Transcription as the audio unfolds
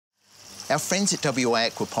Our friends at WA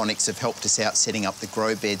Aquaponics have helped us out setting up the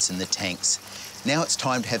grow beds and the tanks. Now it's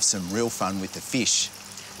time to have some real fun with the fish.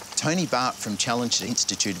 Tony Bart from Challenger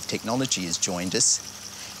Institute of Technology has joined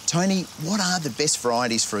us. Tony, what are the best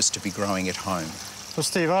varieties for us to be growing at home? Well,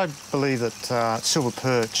 Steve, I believe that silver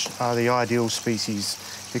perch are the ideal species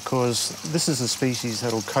because this is a species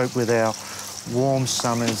that will cope with our warm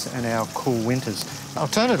summers and our cool winters.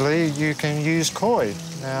 Alternatively, you can use koi.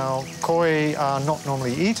 Now, koi are not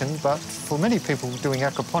normally eaten, but for many people doing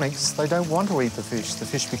aquaponics, they don't want to eat the fish. The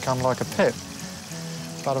fish become like a pet.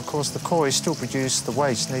 But of course, the koi still produce the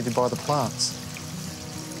waste needed by the plants.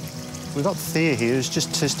 We've got Thea here who's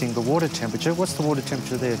just testing the water temperature. What's the water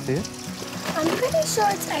temperature there, Thea? I'm pretty sure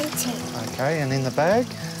it's 18. OK, and in the bag?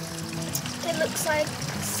 It looks like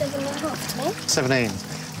 7.5 to me. 17.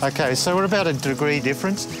 OK, so we're about a degree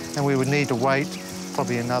difference, and we would need to wait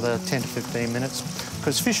probably another 10 to 15 minutes,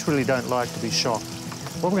 because fish really don't like to be shocked.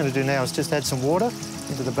 What we're going to do now is just add some water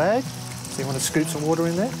into the bag. So you want to scoop some water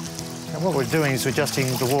in there? And what we're doing is adjusting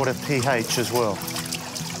the water pH as well.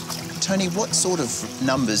 Tony, what sort of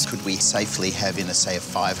numbers could we safely have in, say, a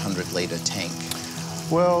 500-litre tank?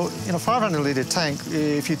 Well, in a 500-litre tank,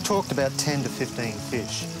 if you talked about 10 to 15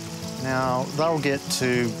 fish, now they'll get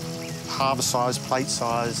to harvest size, plate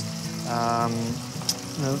size,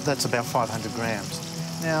 that's about 500 grams.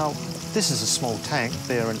 Now, this is a small tank,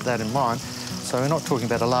 bear that in mind, so we're not talking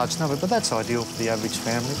about a large number, but that's ideal for the average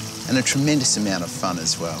family. And a tremendous amount of fun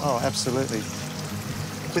as well. Oh, absolutely.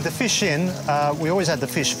 With the fish in, we always add the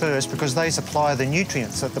fish first because they supply the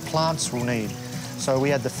nutrients that the plants will need. So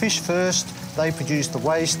we add the fish first, they produce the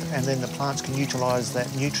waste, and then the plants can utilise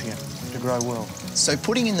that nutrient to grow well. So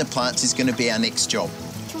putting in the plants is going to be our next job.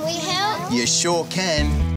 Can we help? You sure can.